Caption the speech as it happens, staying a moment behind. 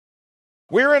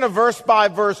We're in a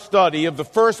verse-by-verse study of the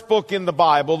first book in the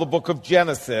Bible, the book of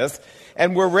Genesis,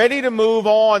 and we're ready to move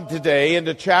on today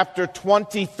into chapter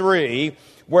 23,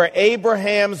 where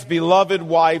Abraham's beloved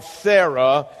wife,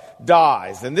 Sarah,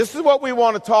 dies. And this is what we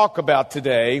want to talk about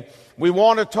today. We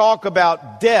want to talk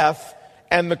about death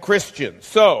and the Christian.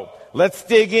 So, let's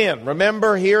dig in.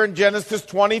 Remember, here in Genesis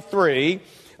 23,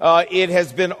 it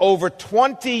has been over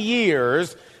 20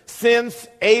 years since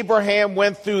Abraham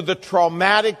went through the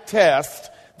traumatic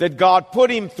test that God put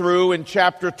him through in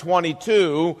chapter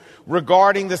 22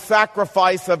 regarding the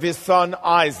sacrifice of his son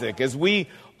Isaac. As we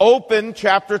open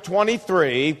chapter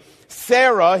 23,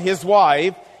 Sarah, his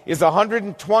wife, is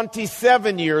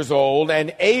 127 years old,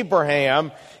 and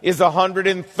Abraham is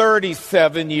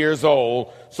 137 years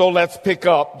old. So let's pick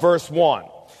up verse 1.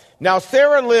 Now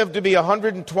Sarah lived to be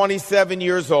 127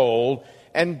 years old,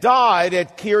 and died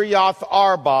at Kiriath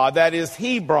Arba, that is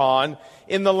Hebron,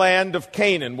 in the land of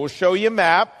Canaan. We'll show you a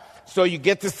map so you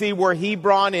get to see where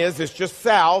Hebron is. It's just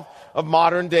south of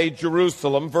modern-day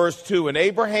Jerusalem. Verse 2, and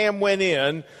Abraham went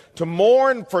in to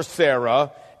mourn for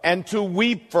Sarah and to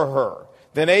weep for her.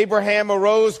 Then Abraham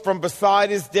arose from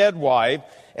beside his dead wife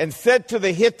and said to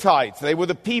the Hittites, they were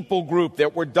the people group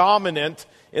that were dominant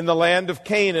in the land of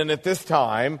Canaan at this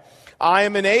time, I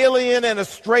am an alien and a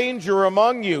stranger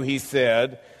among you, he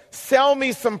said. Sell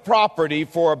me some property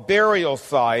for a burial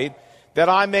site that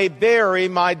I may bury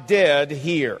my dead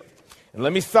here. And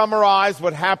let me summarize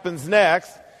what happens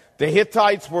next. The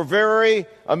Hittites were very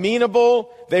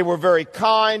amenable. They were very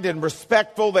kind and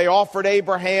respectful. They offered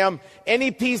Abraham any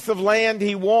piece of land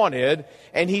he wanted,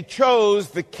 and he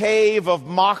chose the cave of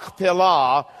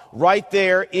Machpelah right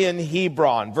there in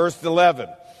Hebron. Verse 11.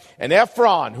 And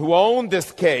Ephron, who owned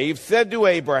this cave, said to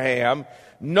Abraham,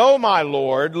 no, my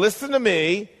Lord, listen to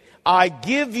me. I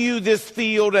give you this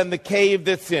field and the cave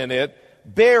that's in it.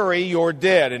 Bury your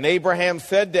dead. And Abraham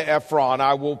said to Ephron,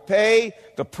 I will pay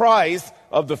the price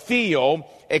of the field.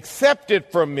 Accept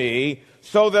it from me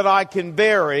so that I can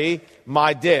bury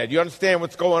my dead. You understand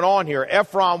what's going on here?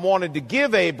 Ephron wanted to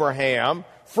give Abraham,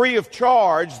 free of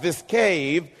charge, this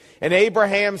cave. And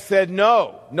Abraham said,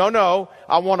 no,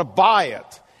 I want to buy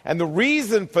it. And the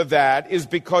reason for that is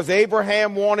because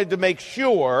Abraham wanted to make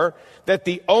sure that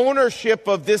the ownership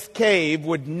of this cave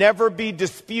would never be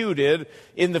disputed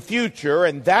in the future.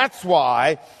 And that's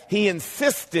why he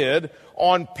insisted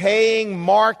on paying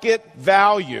market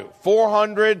value,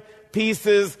 400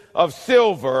 pieces of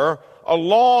silver,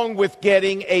 along with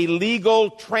getting a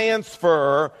legal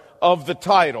transfer of the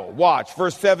title. Watch,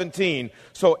 verse 17.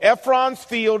 So Ephron's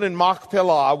field in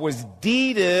Machpelah was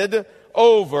deeded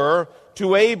over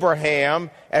to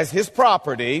Abraham as his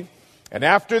property. And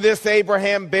after this,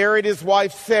 Abraham buried his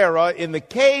wife Sarah in the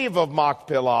cave of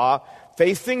Machpelah,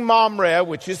 facing Mamre,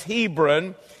 which is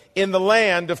Hebron, in the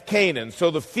land of Canaan. So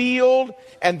the field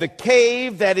and the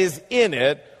cave that is in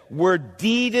it were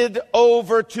deeded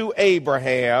over to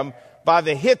Abraham by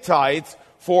the Hittites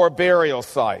for a burial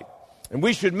site. And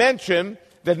we should mention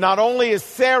that not only is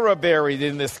Sarah buried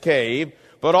in this cave,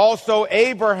 but also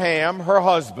Abraham, her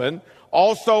husband,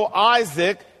 also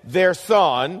Isaac, their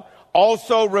son,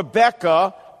 also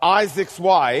Rebekah, Isaac's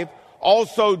wife,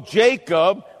 also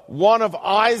Jacob, one of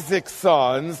Isaac's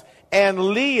sons, and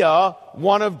Leah,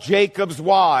 one of Jacob's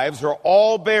wives, are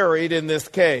all buried in this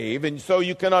cave. And so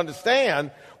you can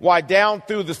understand why down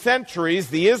through the centuries,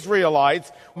 the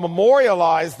Israelites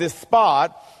memorialized this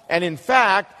spot. And in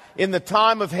fact, in the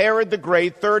time of Herod the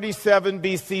Great, 37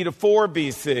 BC to 4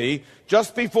 BC,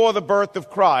 just before the birth of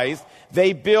Christ,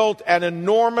 they built an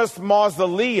enormous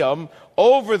mausoleum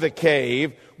over the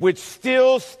cave, which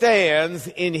still stands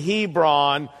in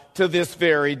Hebron to this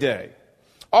very day.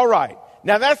 All right.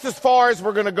 Now that's as far as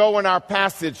we're going to go in our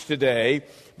passage today,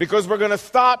 because we're going to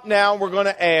stop now and we're going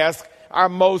to ask our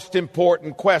most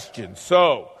important question.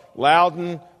 So,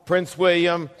 Loudon, Prince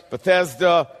William,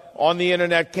 Bethesda, on the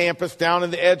internet campus, down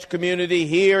in the Edge community,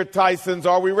 here, Tyson's,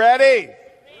 are we ready?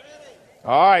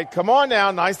 All right, come on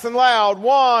now, nice and loud.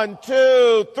 1,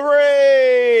 2,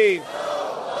 3.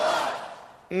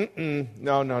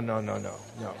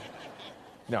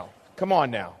 No. Come on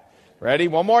now. Ready?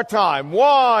 One more time.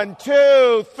 1,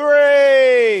 2,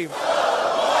 3.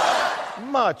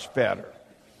 Much better.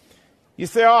 You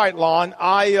say, all right, Lon,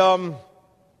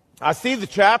 I see the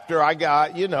chapter I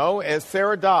got, as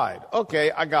Sarah died. Okay,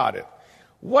 I got it.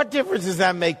 What difference does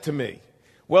that make to me?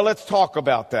 Well, let's talk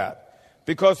about that.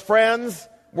 Because, friends,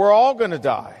 we're all going to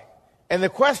die. And the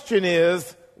question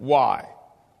is, why?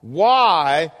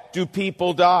 Why do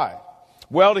people die?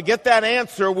 Well, to get that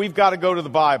answer, we've got to go to the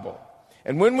Bible.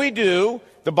 And when we do,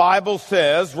 the Bible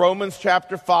says, Romans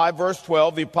chapter 5, verse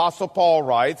 12, the Apostle Paul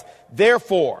writes,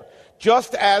 therefore,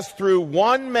 just as through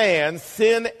one man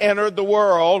sin entered the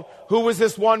world. Who was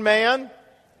this one man?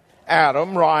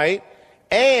 Adam, right?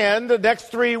 And the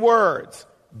next three words,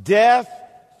 death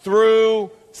through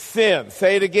sin.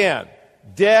 Say it again.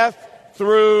 Death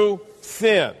through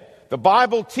sin. The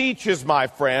Bible teaches, my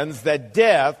friends, that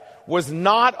death was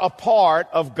not a part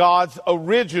of God's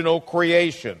original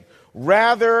creation.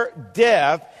 Rather,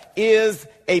 death is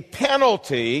a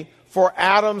penalty for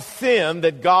Adam's sin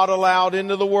that God allowed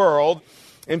into the world.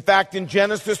 In fact, in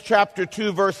Genesis chapter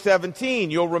 2, verse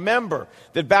 17, you'll remember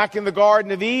that back in the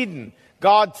Garden of Eden,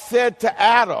 God said to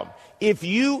Adam, if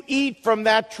you eat from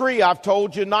that tree I've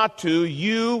told you not to,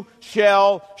 you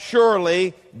shall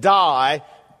surely die.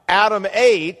 Adam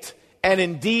ate, and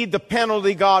indeed the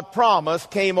penalty God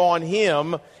promised came on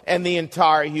him and the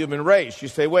entire human race. You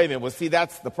say, wait a minute, well, see,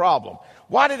 that's the problem.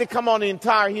 Why did it come on the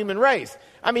entire human race?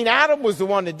 I mean, Adam was the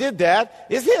one that did that.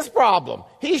 It's his problem.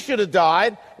 He should have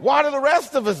died. Why do the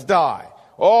rest of us die?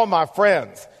 Oh, my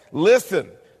friends,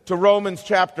 listen to Romans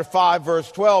chapter 5,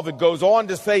 verse 12. It goes on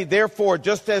to say, therefore,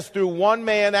 just as through one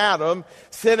man, Adam,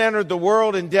 sin entered the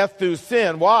world and death through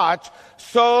sin, watch,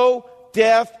 so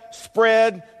death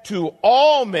spread to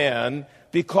all men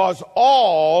because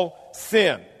all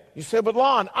sin. You say, but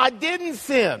Lon, I didn't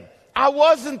sin. I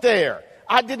wasn't there.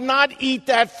 I did not eat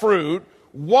that fruit.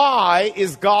 Why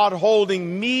is God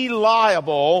holding me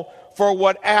liable for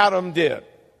what Adam did?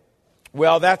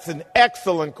 Well, that's an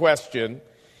excellent question.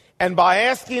 And by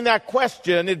asking that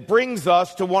question, it brings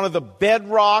us to one of the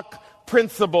bedrock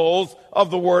principles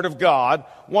of the Word of God,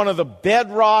 one of the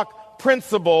bedrock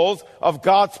principles of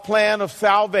God's plan of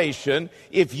salvation.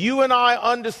 If you and I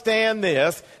understand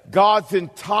this, God's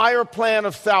entire plan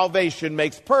of salvation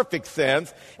makes perfect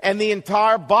sense, and the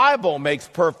entire Bible makes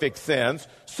perfect sense.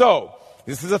 So,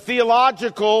 this is a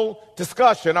theological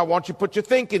discussion. I want you to put your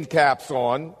thinking caps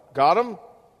on. Got them?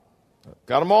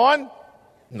 Got them on?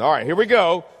 All right, here we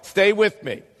go. Stay with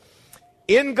me.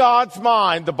 In God's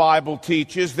mind, the Bible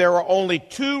teaches, there are only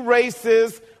two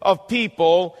races of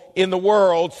people in the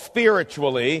world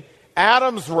spiritually,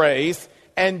 Adam's race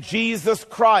and Jesus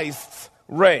Christ's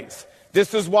race.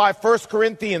 This is why 1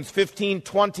 Corinthians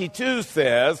 15:22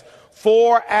 says,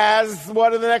 for as,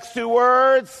 what are the next two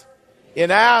words?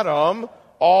 In Adam,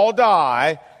 all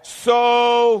die,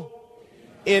 so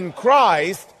in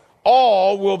Christ,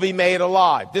 all will be made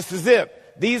alive. This is it.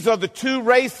 These are the two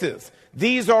races.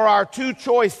 These are our two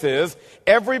choices.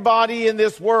 Everybody in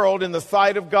this world, in the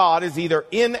sight of God, is either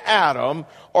in Adam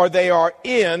or they are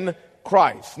in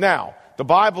Christ. Now, the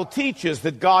Bible teaches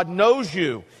that God knows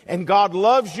you and God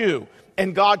loves you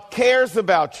and God cares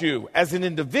about you as an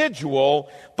individual,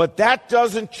 but that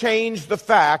doesn't change the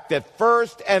fact that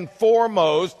first and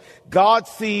foremost, God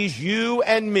sees you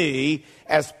and me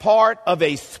as part of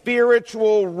a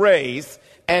spiritual race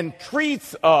and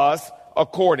treats us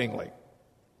accordingly.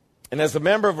 And as a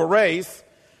member of a race,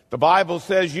 the Bible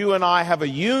says you and I have a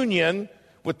union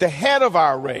with the head of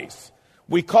our race.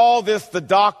 We call this the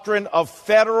doctrine of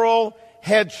federal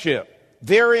headship.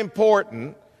 Very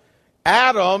important.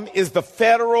 Adam is the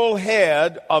federal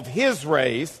head of his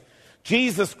race.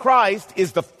 Jesus Christ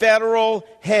is the federal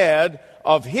head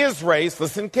of his race.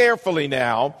 Listen carefully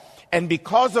now. And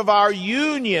because of our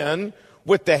union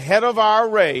with the head of our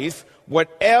race,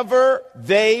 whatever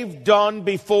they've done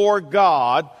before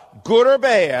God, good or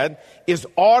bad, is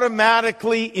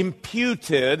automatically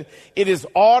imputed. It is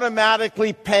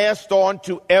automatically passed on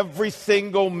to every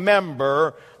single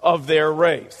member of their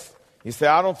race. You say,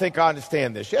 I don't think I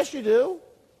understand this. Yes, you do.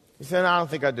 You say, no, I don't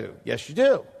think I do. Yes, you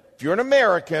do. If you're an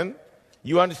American,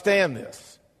 you understand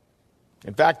this.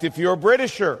 In fact, if you're a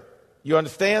Britisher, you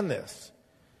understand this.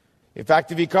 In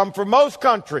fact, if you come from most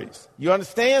countries, you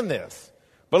understand this.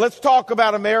 But let's talk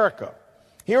about America.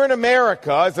 Here in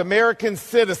America, as American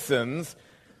citizens,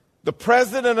 the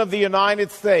President of the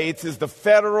United States is the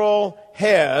federal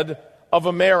head of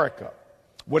America.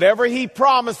 Whatever he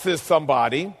promises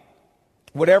somebody,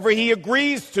 whatever he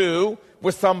agrees to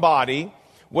with somebody,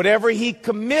 whatever he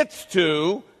commits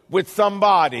to with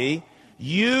somebody,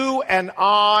 you and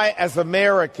I as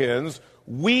Americans,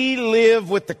 we live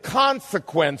with the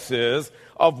consequences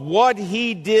of what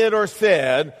he did or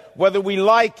said, whether we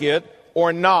like it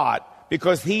or not,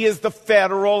 because he is the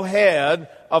federal head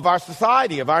of our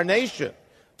society, of our nation.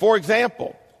 For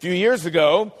example, a few years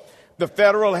ago, the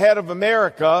federal head of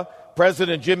America,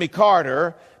 President Jimmy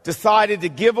Carter, decided to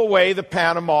give away the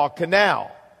Panama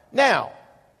Canal. Now,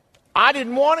 I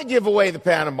didn't want to give away the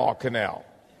Panama Canal.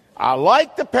 I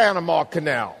liked the Panama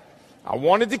Canal. I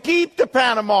wanted to keep the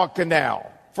Panama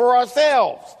Canal for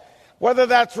ourselves. Whether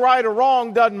that's right or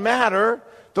wrong doesn't matter,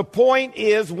 The point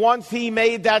is, once he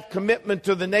made that commitment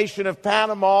to the nation of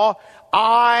Panama,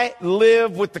 I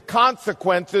live with the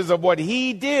consequences of what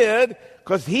he did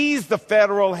because he's the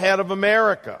federal head of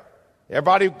America.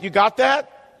 Everybody, you got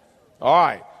that? All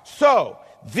right. So,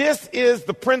 this is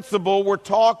the principle we're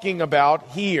talking about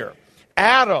here.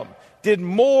 Adam did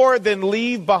more than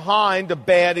leave behind a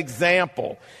bad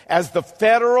example. As the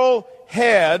federal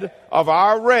head of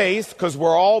our race, because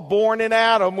we're all born in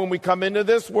Adam when we come into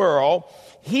this world,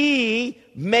 he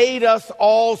made us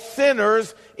all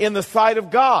sinners in the sight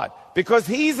of God, because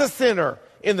he's a sinner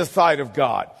in the sight of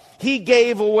God. He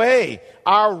gave away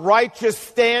our righteous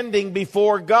standing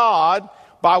before God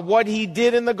by what he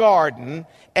did in the garden,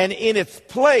 and in its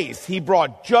place, he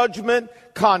brought judgment,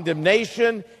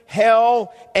 condemnation,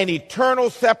 hell, and eternal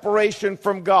separation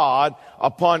from God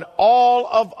upon all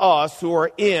of us who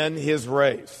are in his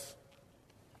race.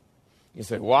 You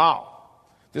say, wow,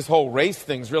 this whole race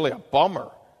thing's really a bummer,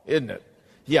 isn't it?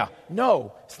 Yeah,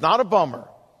 no, it's not a bummer,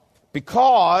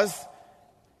 because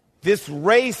this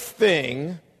race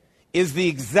thing is the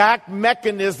exact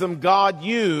mechanism God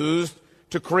used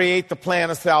to create the plan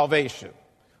of salvation.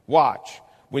 Watch.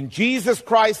 When Jesus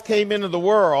Christ came into the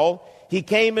world, he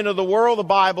came into the world, the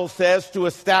Bible says, to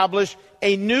establish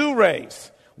a new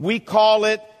race. We call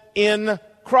it in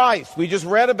Christ. We just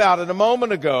read about it a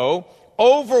moment ago,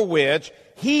 over which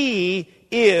he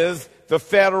is the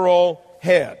federal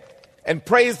head. And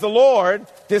praise the Lord,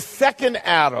 this second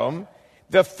Adam,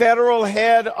 the federal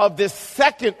head of this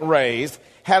second race,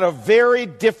 had a very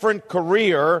different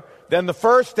career than the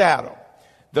first Adam.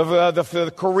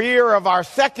 The career of our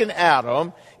second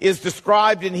Adam is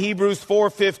described in Hebrews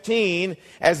 4:15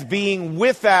 as being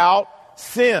without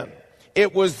sin.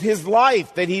 It was his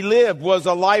life that he lived was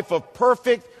a life of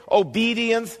perfect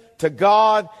obedience to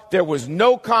God. There was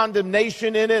no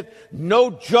condemnation in it,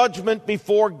 no judgment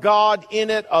before God in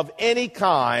it of any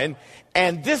kind.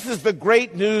 And this is the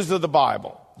great news of the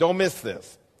Bible. Don't miss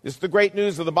this. This is the great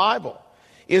news of the Bible,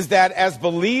 is that as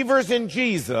believers in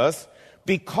Jesus,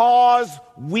 because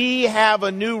we have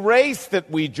a new race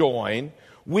that we join,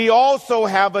 we also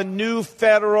have a new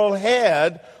federal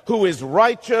head who is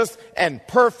righteous and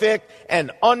perfect and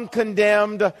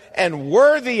uncondemned and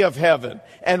worthy of heaven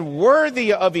and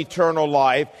worthy of eternal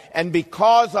life. And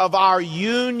because of our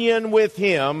union with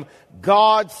him,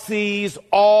 God sees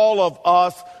all of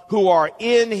us who are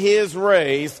in his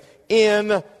race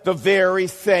in the very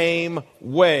same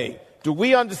way. Do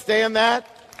we understand that?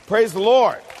 Praise the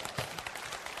Lord.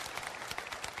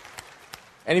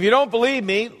 And if you don't believe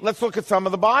me, let's look at some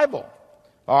of the Bible.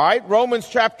 All right, Romans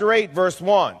chapter 8, verse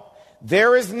 1.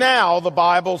 There is now, the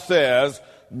Bible says,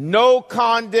 no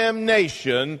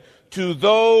condemnation to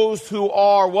those who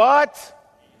are what?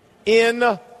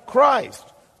 In Christ.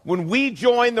 When we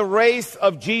join the race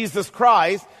of Jesus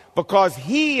Christ, because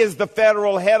he is the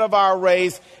federal head of our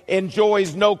race,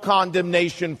 enjoys no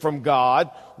condemnation from God,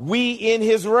 we in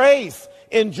his race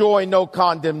enjoy no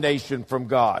condemnation from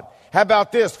God. How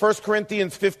about this? 1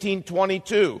 Corinthians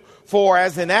 15:22. For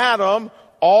as in Adam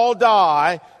all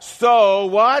die, so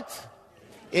what?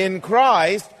 In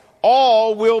Christ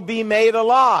all will be made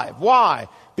alive. Why?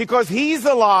 Because he's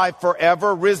alive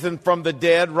forever, risen from the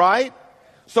dead, right?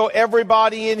 So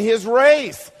everybody in his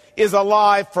race is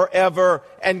alive forever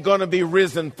and going to be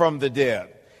risen from the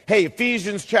dead. Hey,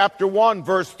 Ephesians chapter 1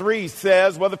 verse 3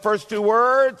 says, what are the first two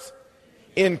words?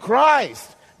 In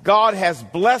Christ, God has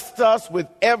blessed us with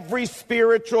every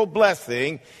spiritual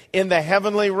blessing in the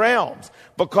heavenly realms.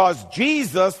 Because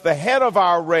Jesus, the head of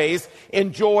our race,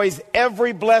 enjoys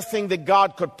every blessing that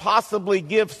God could possibly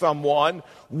give someone,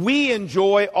 we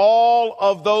enjoy all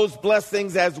of those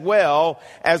blessings as well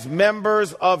as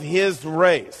members of his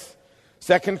race.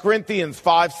 2 Corinthians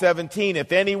 5:17,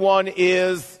 if anyone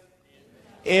is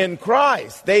in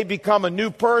Christ, they become a new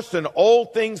person.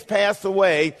 Old things pass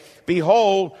away.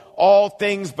 Behold, all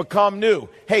things become new.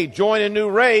 Hey, join a new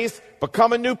race,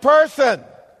 become a new person.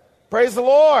 Praise the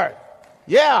Lord.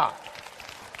 Yeah.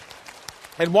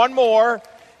 And one more,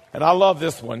 and I love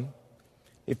this one.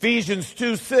 Ephesians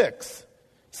 2:6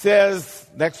 says,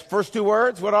 next first two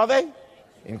words, what are they?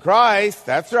 In Christ,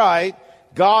 that's right.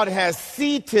 God has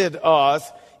seated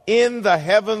us in the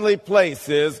heavenly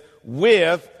places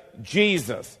with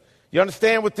Jesus. You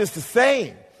understand what this is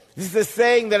saying? This is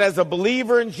saying that as a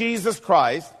believer in Jesus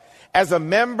Christ, as a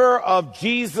member of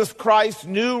Jesus Christ's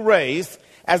new race,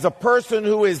 as a person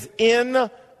who is in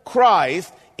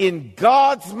Christ, in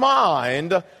God's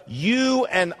mind, you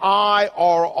and I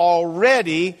are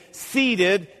already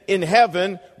seated in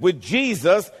heaven with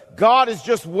Jesus. God is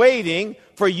just waiting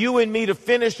for you and me to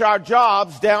finish our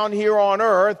jobs down here on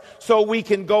earth so we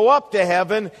can go up to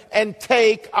heaven and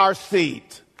take our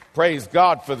seat. Praise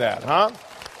God for that, huh?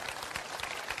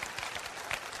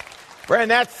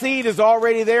 Friend, that seat is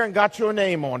already there and got your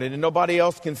name on it, and nobody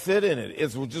else can sit in it.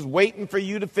 It's just waiting for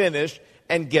you to finish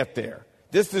and get there.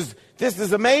 This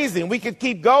is amazing. We could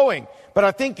keep going, but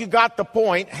I think you got the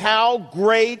point. How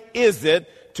great is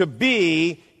it to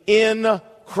be in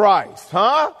Christ,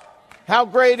 huh? How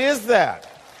great is that?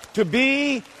 To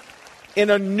be in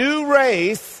a new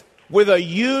race with a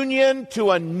union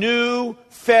to a new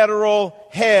federal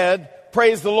head.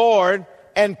 Praise the Lord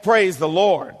and praise the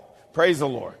Lord. Praise the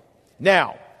Lord.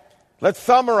 Now, let's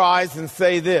summarize and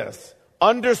say this.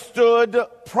 Understood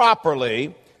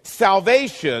properly,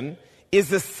 salvation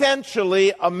is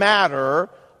essentially a matter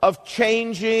of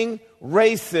changing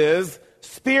races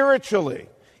spiritually.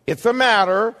 It's a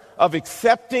matter of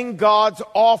accepting God's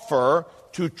offer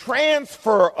to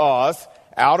transfer us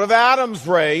out of Adam's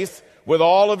race with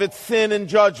all of its sin and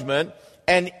judgment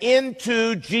and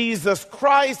into Jesus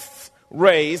Christ's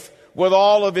race with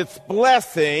all of its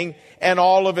blessing and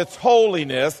all of its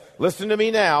holiness. Listen to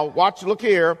me now. Watch, look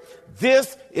here.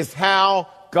 This is how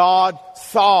God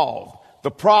solved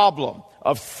the problem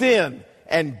of sin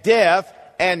and death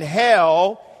and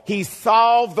hell. He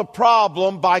solved the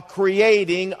problem by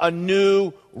creating a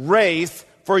new race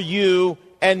for you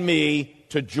and me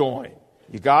to join.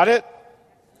 You got it?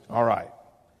 All right.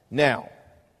 Now,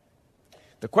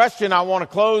 the question I want to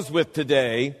close with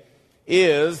today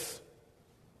is,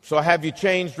 so have you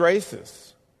changed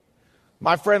races?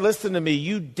 My friend, listen to me.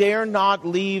 You dare not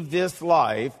leave this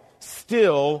life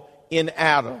still in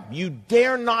Adam. You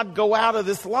dare not go out of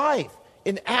this life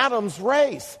in Adam's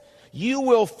race. You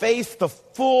will face the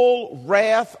full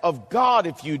wrath of God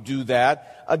if you do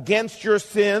that against your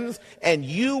sins, and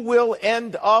you will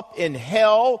end up in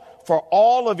hell for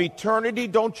all of eternity.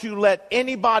 Don't you let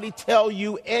anybody tell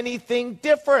you anything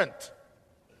different.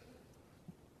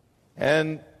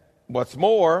 And what's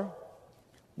more,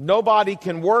 nobody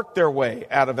can work their way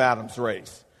out of Adam's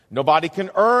race. Nobody can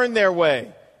earn their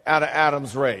way out of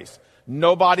Adam's race.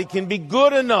 Nobody can be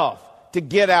good enough to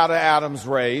get out of Adam's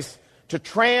race, to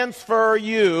transfer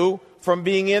you from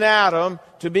being in Adam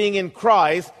to being in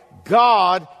Christ.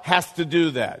 God has to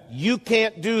do that. You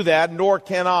can't do that, nor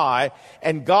can I.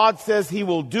 And God says He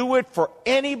will do it for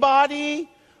anybody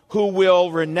who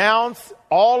will renounce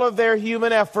all of their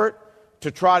human effort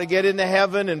to try to get into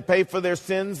heaven and pay for their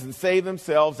sins and save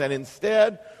themselves, and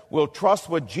instead will trust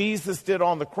what Jesus did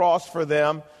on the cross for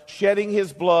them, shedding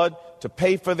His blood to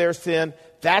pay for their sin.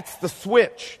 That's the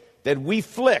switch that we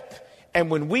flick. And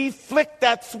when we flick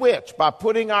that switch by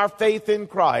putting our faith in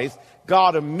Christ,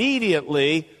 God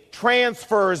immediately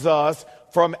transfers us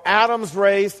from Adam's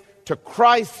race to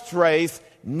Christ's race,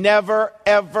 never,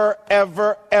 ever,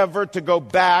 ever, ever to go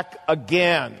back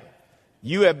again.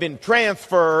 You have been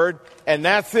transferred, and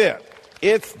that's it.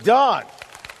 It's done.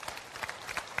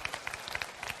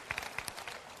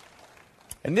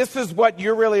 And this is what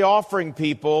you're really offering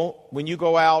people when you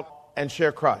go out and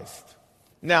share Christ.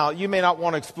 Now, you may not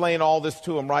want to explain all this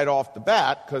to them right off the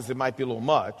bat because it might be a little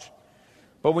much.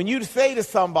 But when you say to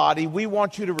somebody, we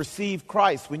want you to receive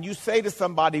Christ. When you say to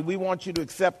somebody, we want you to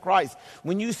accept Christ.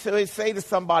 When you say to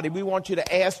somebody, we want you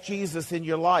to ask Jesus in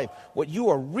your life. What you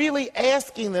are really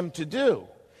asking them to do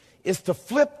is to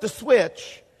flip the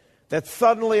switch that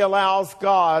suddenly allows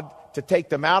God to take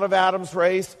them out of Adam's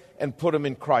race and put them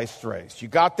in Christ's race. You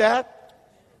got that?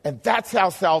 And that's how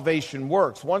salvation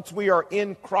works. Once we are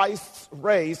in Christ's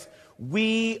race,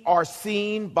 we are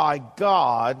seen by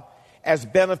God as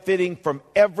benefiting from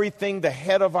everything the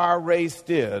head of our race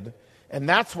did. And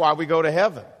that's why we go to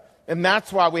heaven. And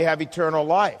that's why we have eternal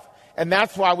life. And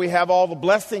that's why we have all the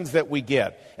blessings that we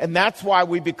get. And that's why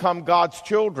we become God's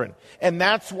children. And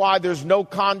that's why there's no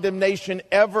condemnation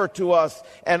ever to us,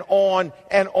 and on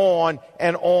and on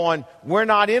and on. We're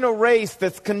not in a race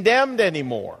that's condemned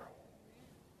anymore.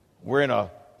 We're in a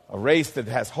race that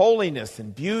has holiness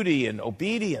and beauty and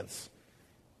obedience.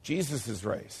 Jesus'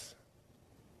 race.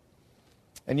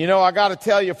 And you know, I got to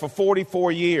tell you, for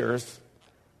 44 years,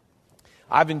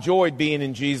 I've enjoyed being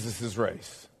in Jesus'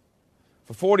 race.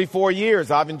 For 44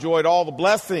 years, I've enjoyed all the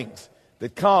blessings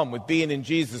that come with being in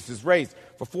Jesus' race.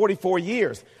 For 44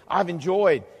 years, I've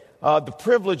enjoyed the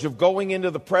privilege of going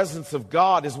into the presence of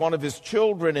God as one of His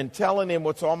children and telling Him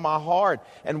what's on my heart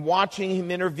and watching Him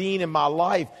intervene in my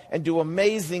life and do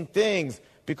amazing things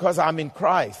because I'm in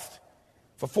Christ.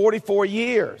 For 44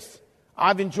 years,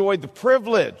 I've enjoyed the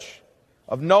privilege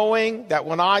of knowing that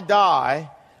when I die,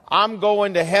 I'm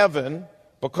going to heaven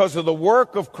because of the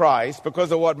work of Christ,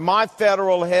 because of what my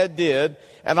federal head did,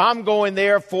 and I'm going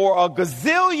there for a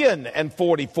gazillion and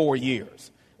 44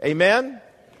 years. Amen?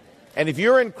 And if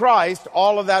you're in Christ,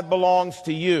 all of that belongs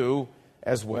to you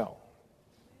as well.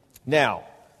 Now,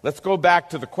 let's go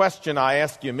back to the question I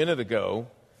asked you a minute ago.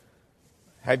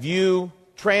 Have you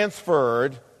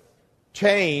transferred,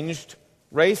 changed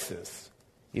races?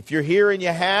 If you're here and you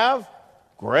have,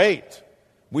 great.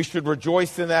 We should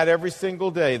rejoice in that every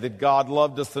single day, that God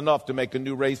loved us enough to make a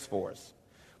new race for us.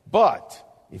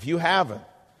 But if you haven't,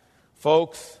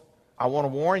 folks, I want to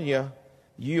warn you,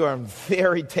 you are on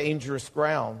very dangerous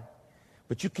ground.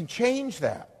 But you can change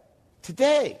that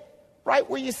today, right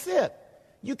where you sit.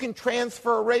 You can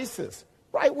transfer races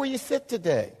right where you sit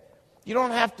today. You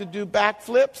don't have to do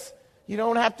backflips. You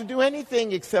don't have to do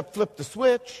anything except flip the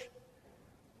switch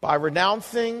by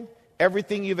renouncing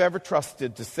everything you've ever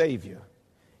trusted to save you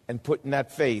and putting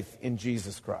that faith in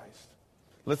Jesus Christ.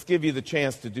 Let's give you the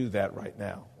chance to do that right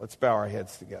now. Let's bow our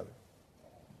heads together.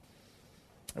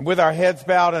 And with our heads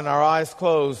bowed and our eyes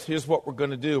closed, here's what we're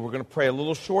going to do. We're going to pray a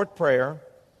little short prayer.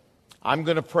 I'm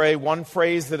going to pray one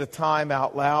phrase at a time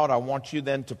out loud. I want you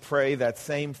then to pray that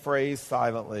same phrase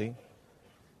silently.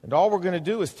 And all we're going to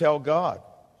do is tell God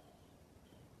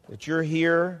that you're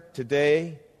here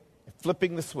today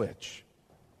flipping the switch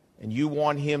and you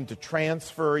want Him to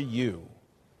transfer you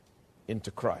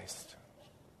into Christ.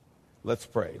 Let's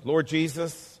pray. Lord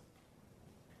Jesus,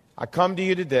 I come to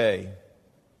you today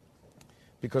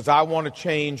because I want to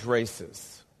change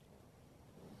races.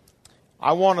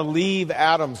 I want to leave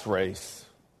Adam's race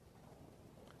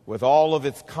with all of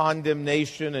its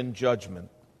condemnation and judgment.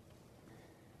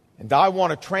 And I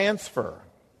want to transfer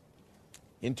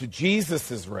into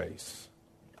Jesus' race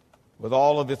with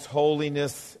all of its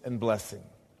holiness and blessing.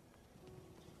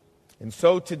 And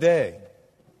so today,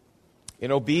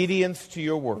 in obedience to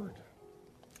your word,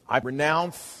 I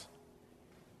renounce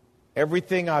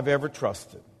everything I've ever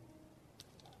trusted.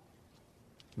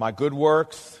 My good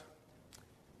works,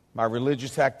 my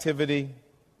religious activity,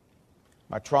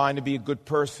 my trying to be a good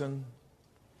person.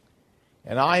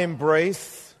 And I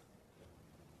embrace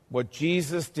what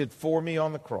Jesus did for me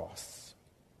on the cross,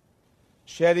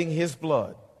 shedding His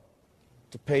blood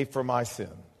to pay for my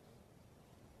sin.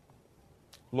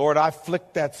 Lord, I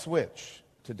flicked that switch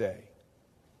today.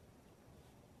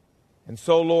 And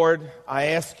so, Lord, I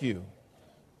ask you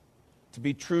to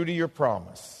be true to your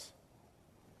promise,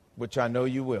 which I know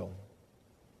you will,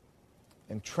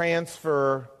 and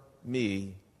transfer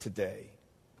me today.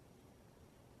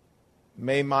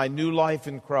 May my new life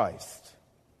in Christ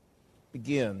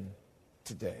begin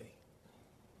today.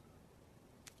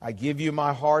 I give you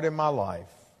my heart and my life.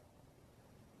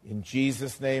 In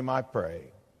Jesus' name I pray.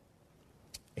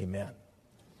 Amen.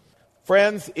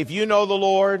 Friends, if you know the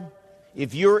Lord,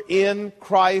 if you're in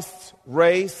Christ's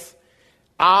race,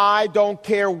 I don't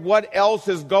care what else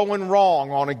is going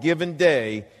wrong on a given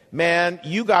day. Man,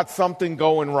 you got something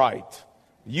going right.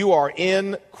 You are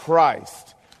in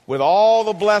Christ with all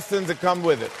the blessings that come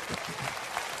with it.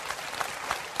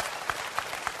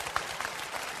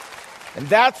 And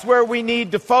that's where we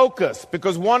need to focus,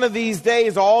 because one of these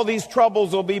days all these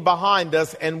troubles will be behind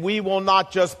us and we will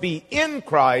not just be in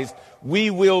Christ, we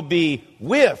will be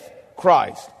with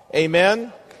Christ.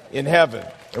 Amen? In heaven.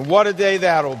 And what a day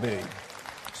that'll be.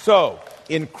 So,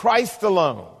 in Christ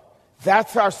alone,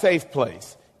 that's our safe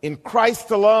place. In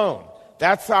Christ alone,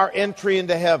 that's our entry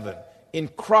into heaven. In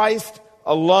Christ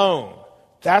alone,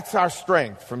 that's our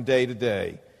strength from day to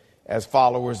day as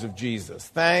followers of Jesus.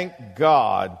 Thank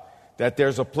God that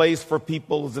there's a place for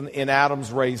people in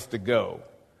Adam's race to go,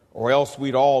 or else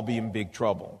we'd all be in big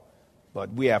trouble.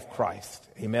 But we have Christ.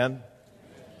 Amen?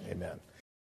 Amen.